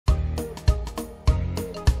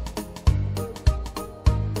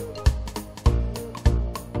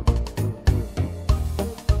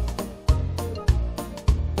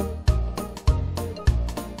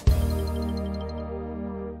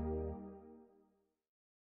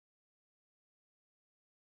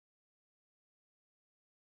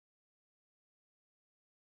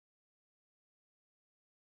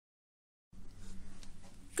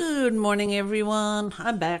Good morning, everyone.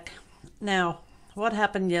 I'm back. Now, what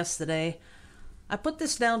happened yesterday? I put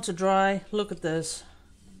this down to dry. Look at this.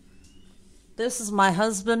 This is my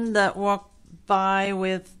husband that walked by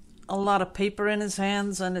with a lot of paper in his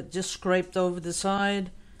hands and it just scraped over the side.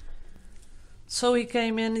 So he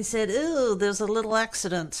came in, he said, "Ew, there's a little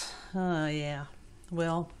accident." Yeah.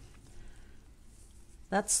 Well,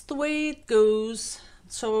 that's the way it goes.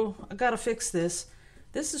 So I gotta fix this.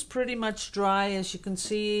 This is pretty much dry. As you can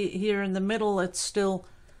see here in the middle, it's still,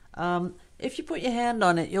 if you put your hand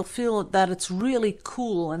on it, you'll feel that it's really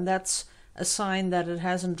cool, and that's a sign that it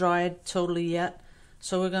hasn't dried totally yet.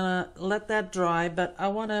 So we're gonna let that dry, but I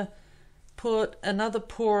wanna put another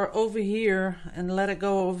pour over here and let it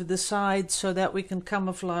go over the side so that we can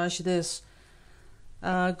camouflage this.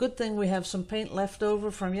 Good thing we have some paint left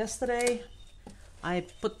over from yesterday. I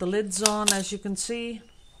put the lids on, as you can see.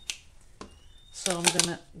 So I'm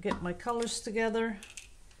gonna get my colors together,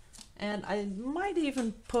 and I might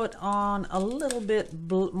even put on a little bit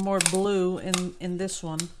more blue in this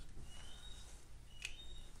one.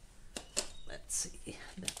 Let's see,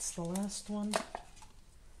 that's the last one.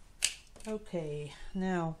 Okay,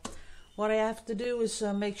 now what I have to do is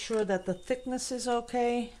make sure that the thickness is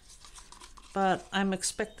okay, but I'm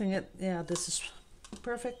expecting it. Yeah, this is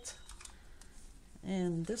perfect.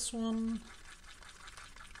 And this one,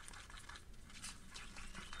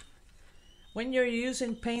 when you're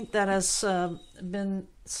using paint that has been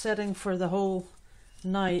setting for the whole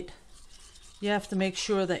night, you have to make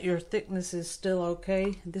sure that your thickness is still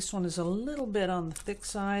okay. This one is a little bit on the thick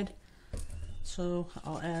side, so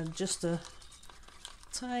I'll add just a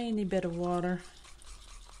tiny bit of water.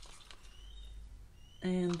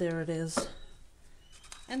 And there it is.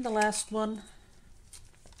 And the last one.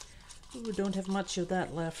 Ooh, we don't have much of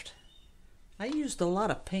that left. I used a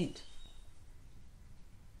lot of paint.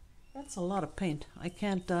 That's a lot of paint. I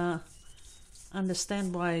can't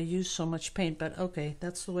understand why I use so much paint, but okay,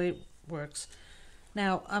 that's the way it works.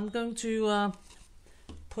 Now I'm going to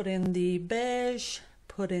put in the beige,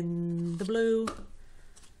 put in the blue,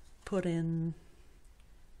 put in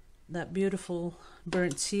that beautiful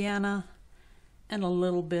burnt sienna, and a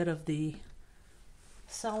little bit of the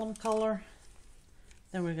salmon color.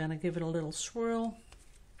 Then we're going to give it a little swirl,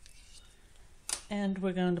 and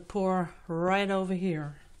we're going to pour right over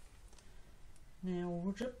here.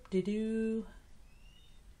 Now, doo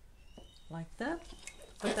like that,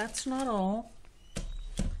 but that's not all,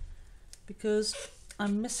 because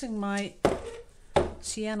I'm missing my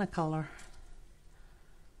sienna color.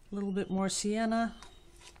 A little bit more sienna,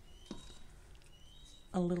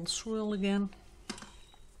 a little swirl again.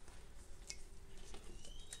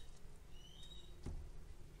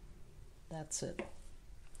 That's it.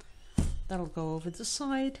 That'll go over the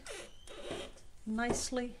side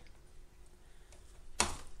nicely.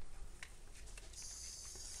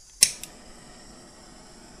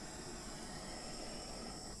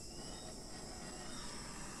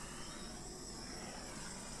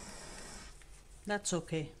 That's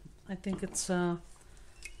okay. I think it's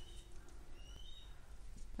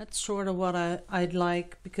that's sort of what I'd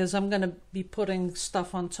like, because I'm going to be putting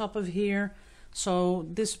stuff on top of here. So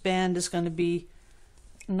this band is going to be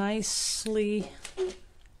nicely,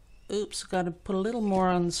 oops, got to put a little more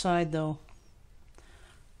on the side though.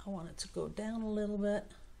 I want it to go down a little bit.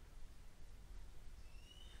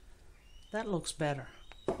 That looks better.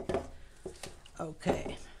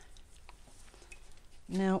 Okay.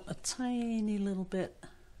 Now a tiny little bit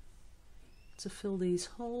to fill these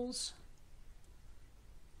holes.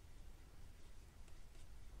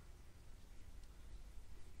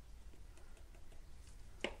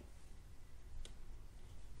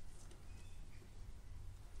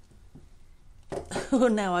 Oh,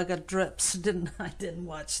 now I got drips. I didn't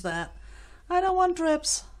watch that. I don't want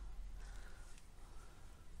drips.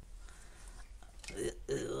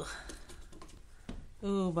 Ugh.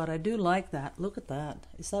 Ooh, but I do like that. Look at that.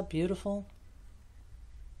 Is that beautiful?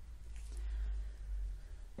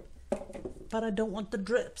 But I don't want the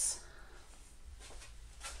drips.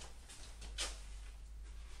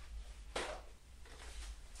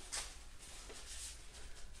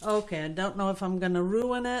 Okay, I don't know if I'm going to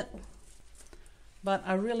ruin it, but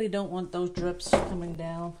I really don't want those drips coming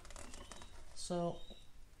down. So,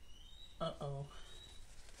 uh-oh.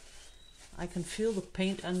 I can feel the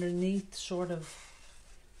paint underneath, sort of.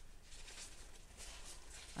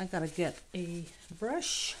 I gotta get a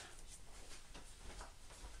brush.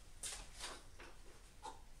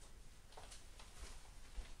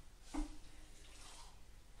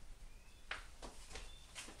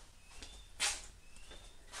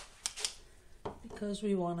 Because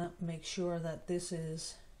we want to make sure that this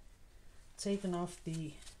is taken off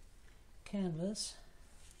the canvas.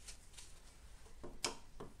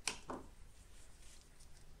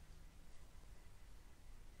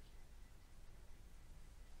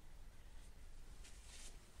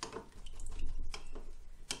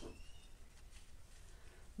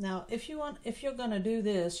 Now, if you're going to do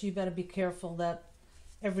this, you better be careful that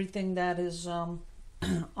everything that is on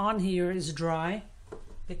here is dry,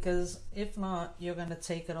 because if not, you're going to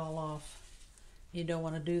take it all off. You don't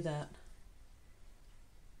want to do that.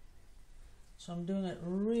 So I'm doing it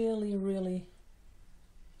really, really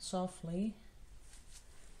softly.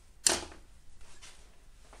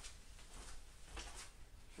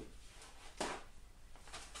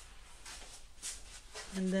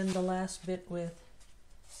 And then the last bit with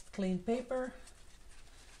clean paper.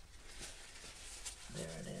 There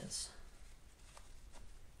it is.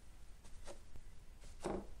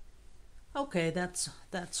 Okay, that's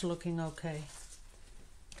looking okay.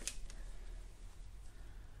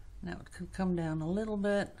 Now it could come down a little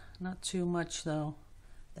bit, not too much though.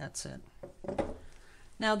 That's it.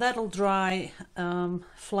 Now that'll dry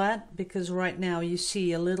flat, because right now you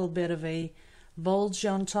see a little bit of a bulge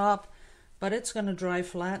on top, but it's going to dry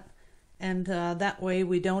flat, and that way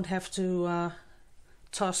we don't have to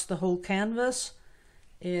toss the whole canvas.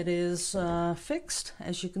 It is fixed,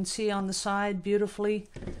 as you can see on the side, beautifully,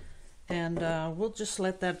 and we'll just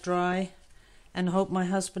let that dry and hope my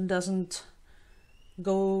husband doesn't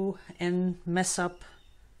go and mess up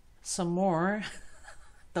some more.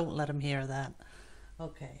 Don't let him hear that.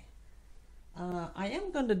 Okay. I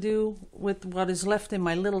am going to do, with what is left in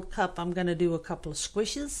my little cup, I'm going to do a couple of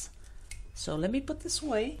squishes. So let me put this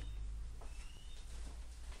away.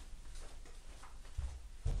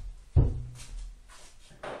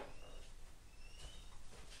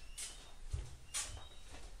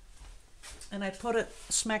 And I put it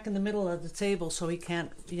smack in the middle of the table so he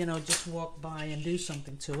can't, you know, just walk by and do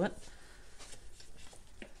something to it.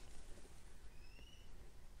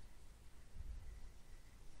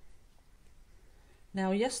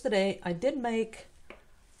 Now yesterday I did make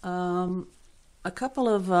a couple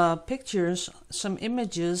of pictures, some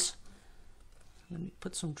images. Let me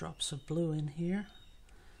put some drops of blue in here.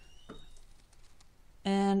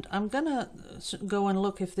 And I'm gonna go and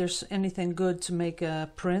look if there's anything good to make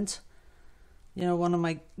a print. You know, one of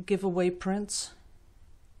my giveaway prints.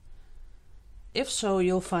 If so,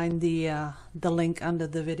 you'll find the link under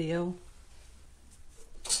the video.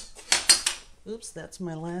 Oops, that's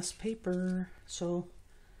my last paper. So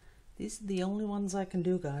these are the only ones I can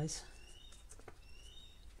do, guys.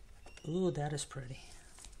 Ooh, that is pretty.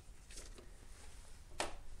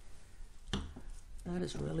 That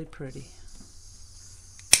is really pretty.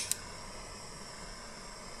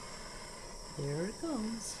 There it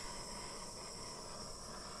goes.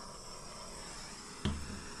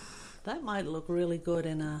 That might look really good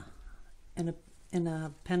in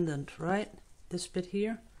a pendant, right? This bit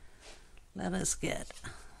here. Let us get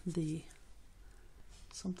the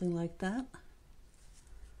something like that,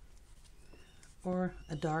 or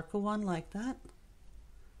a darker one like that.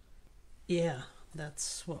 Yeah,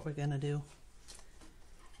 that's what we're gonna do.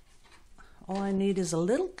 All I need is a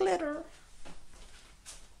little glitter.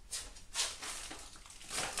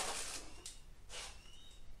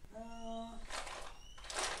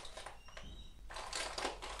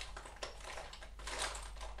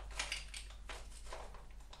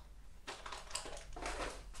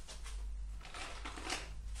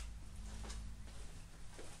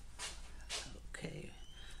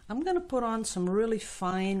 I'm going to put on some really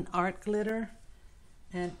fine art glitter,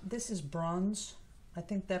 and this is bronze. I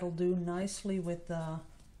think that'll do nicely with the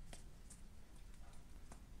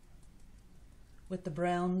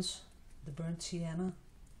browns, the burnt sienna.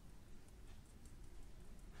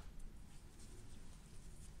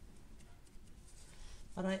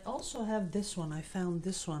 But I also have this one. I found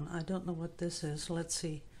this one. I don't know what this is. Let's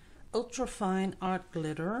see. Ultra fine art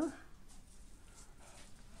glitter.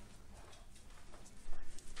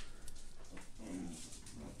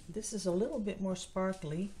 This is a little bit more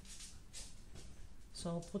sparkly, so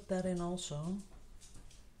I'll put that in also.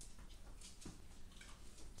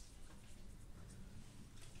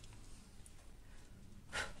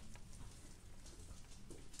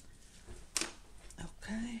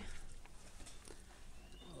 Okay,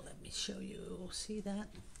 let me show you. See that?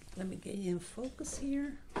 Let me get you in focus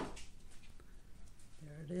here.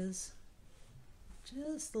 There it is.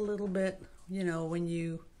 Just a little bit, you know,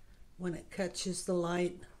 when it catches the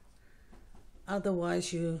light.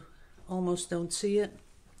 Otherwise you almost don't see it.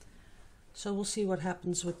 So we'll see what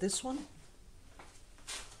happens with this one.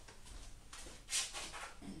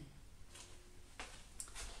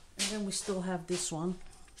 And then we still have this one.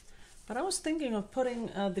 But I was thinking of putting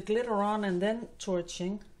the glitter on and then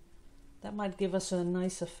torching. That might give us a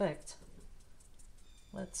nice effect.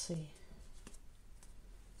 Let's see.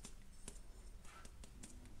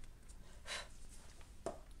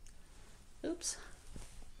 Oops.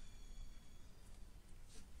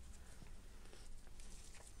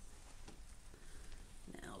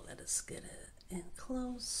 Now let us get it in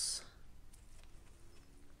close.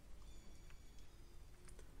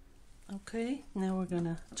 Okay, now we're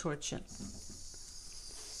gonna torch it.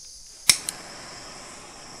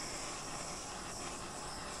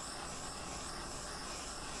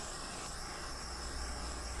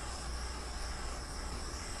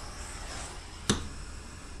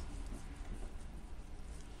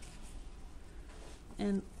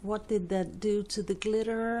 And what did that do to the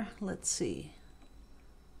glitter? Let's see.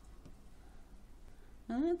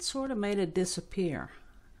 And it sort of made it disappear.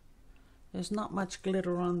 There's not much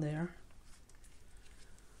glitter on there.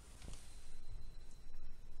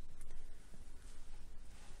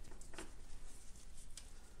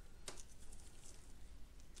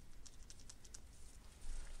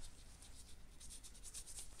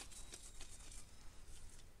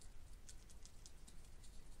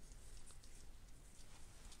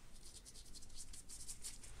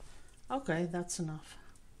 Okay, that's enough.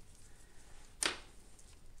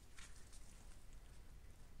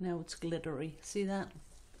 Now it's glittery. See that?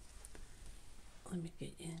 Let me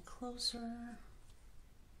get in closer.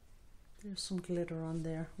 There's some glitter on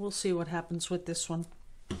there. We'll see what happens with this one.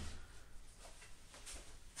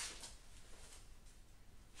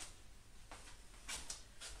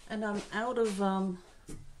 And I'm out of,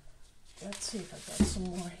 let's see if I got some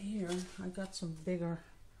more here. I got some bigger,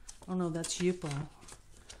 oh no, that's Yupo.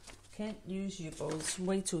 Can't use Yupo, it's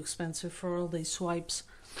way too expensive for all these swipes.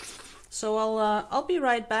 So I'll be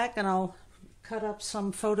right back and I'll cut up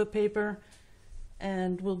some photo paper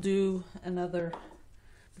and we'll do another,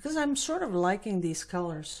 because I'm sort of liking these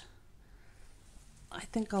colors. I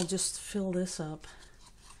think I'll just fill this up,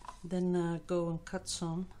 then go and cut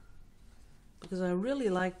some, because I really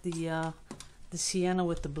like the sienna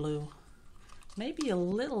with the blue. Maybe a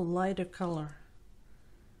little lighter color.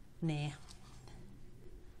 Nah.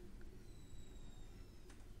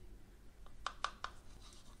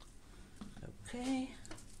 Okay.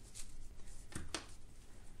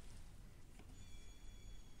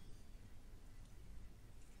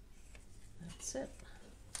 That's it.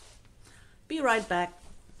 Be right back.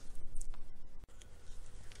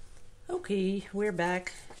 Okay, we're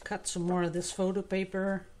back. Cut some more of this photo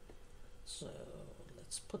paper. So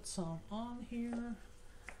let's put some on here.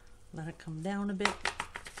 Let it come down a bit.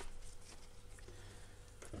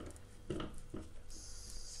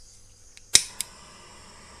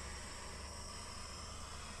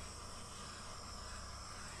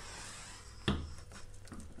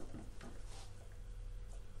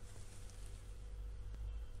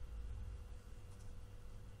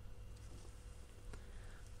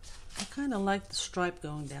 I kind of like the stripe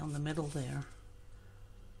going down the middle there.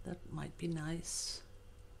 That might be nice.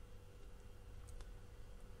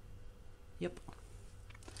 Yep.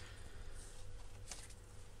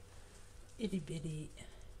 Itty bitty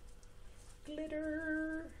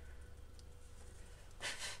glitter.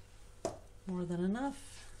 More than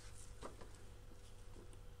enough.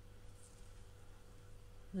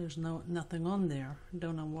 There's nothing on there.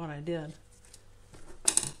 Don't know what I did.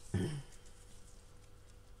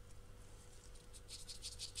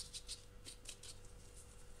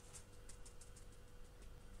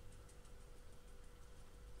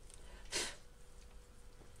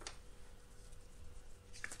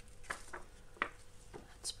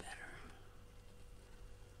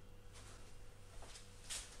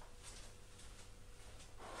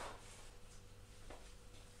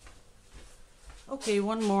 Okay,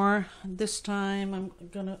 one more. This time I'm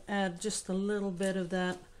gonna add just a little bit of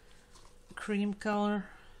that cream color.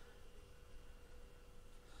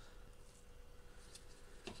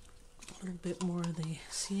 A little bit more of the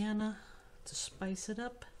sienna to spice it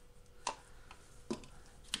up.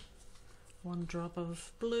 One drop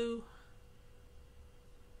of blue.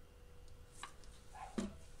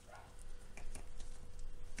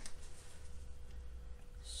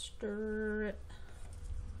 Stir it.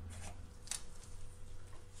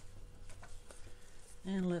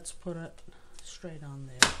 And let's put it straight on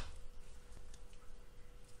there.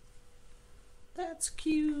 That's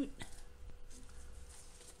cute.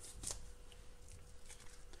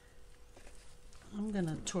 I'm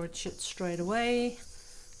gonna torch it straight away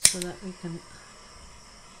so that we can.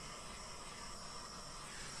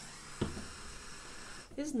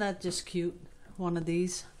 Isn't that just cute? One of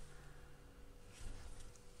these.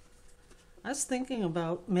 I was thinking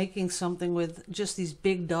about making something with just these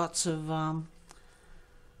big dots of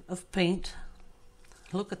paint.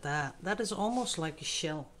 Look at that. That is almost like a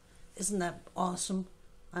shell. Isn't that awesome?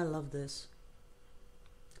 I love this.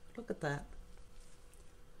 Look at that.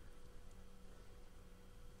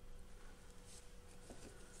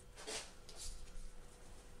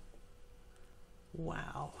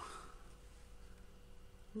 Wow.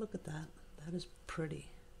 Look at that. That is pretty.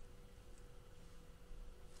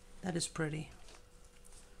 That is pretty.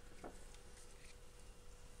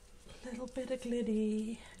 A little bit of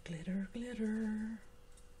glitty. Glitter, glitter.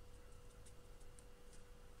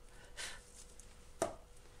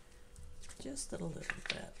 Just a little bit.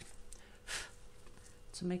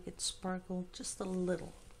 To make it sparkle just a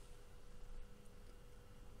little.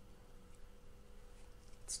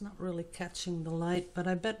 It's not really catching the light, but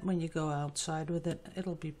I bet when you go outside with it,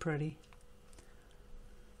 it'll be pretty.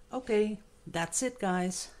 Okay, that's it,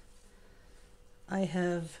 guys. I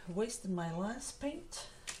have wasted my last paint.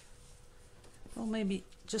 Well, maybe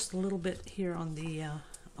just a little bit here on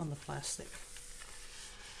the plastic.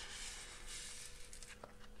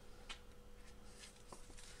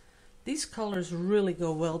 These colors really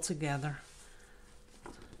go well together.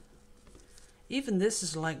 Even this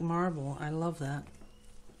is like marble. I love that.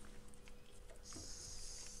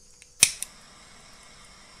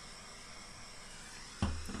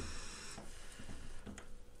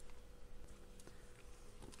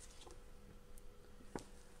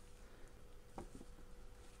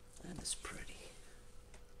 That is pretty.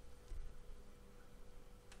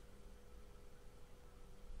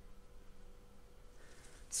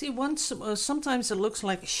 See, sometimes it looks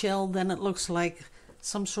like a shell, then it looks like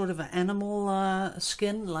some sort of an animal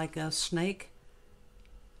skin, like a snake.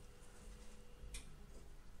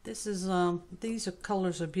 This is these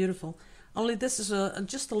colors are beautiful. Only this is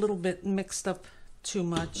just a little bit mixed up too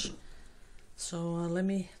much. So let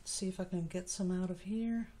me see if I can get some out of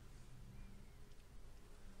here.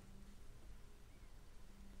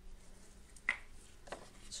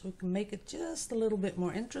 So we can make it just a little bit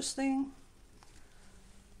more interesting.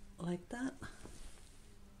 Like that.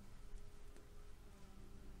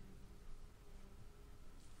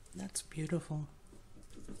 That's beautiful.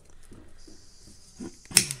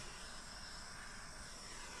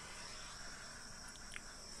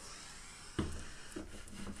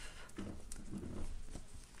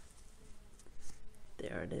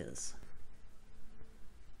 There it is.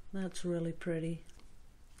 That's really pretty.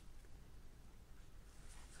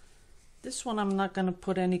 This one I'm not going to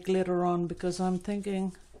put any glitter on because I'm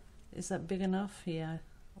thinking, is that big enough? Yeah.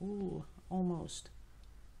 Ooh, almost.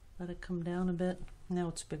 Let it come down a bit. Now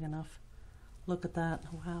it's big enough. Look at that.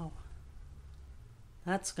 Wow.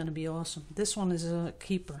 That's going to be awesome. This one is a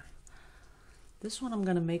keeper. This one I'm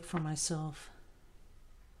going to make for myself.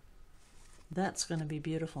 That's going to be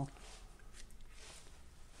beautiful.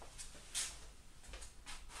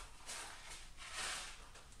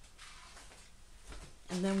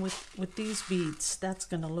 And then with these beads, that's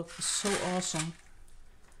going to look so awesome.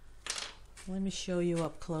 Let me show you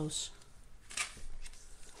up close.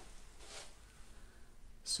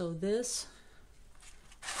 So this,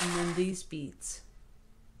 and then these beads.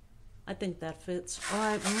 I think that fits. Or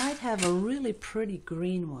I might have a really pretty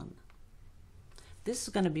green one. This is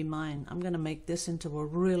going to be mine. I'm going to make this into a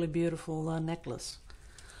really beautiful necklace.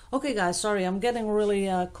 Okay guys, sorry, I'm getting really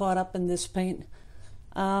caught up in this paint.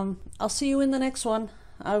 I'll see you in the next one.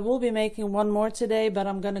 I will be making one more today, but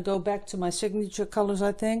I'm going to go back to my signature colors,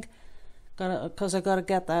 I think. Because I got to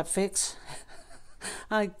get that fix.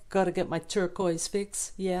 I got to get my turquoise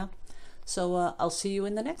fix, yeah. So I'll see you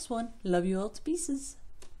in the next one. Love you all to pieces.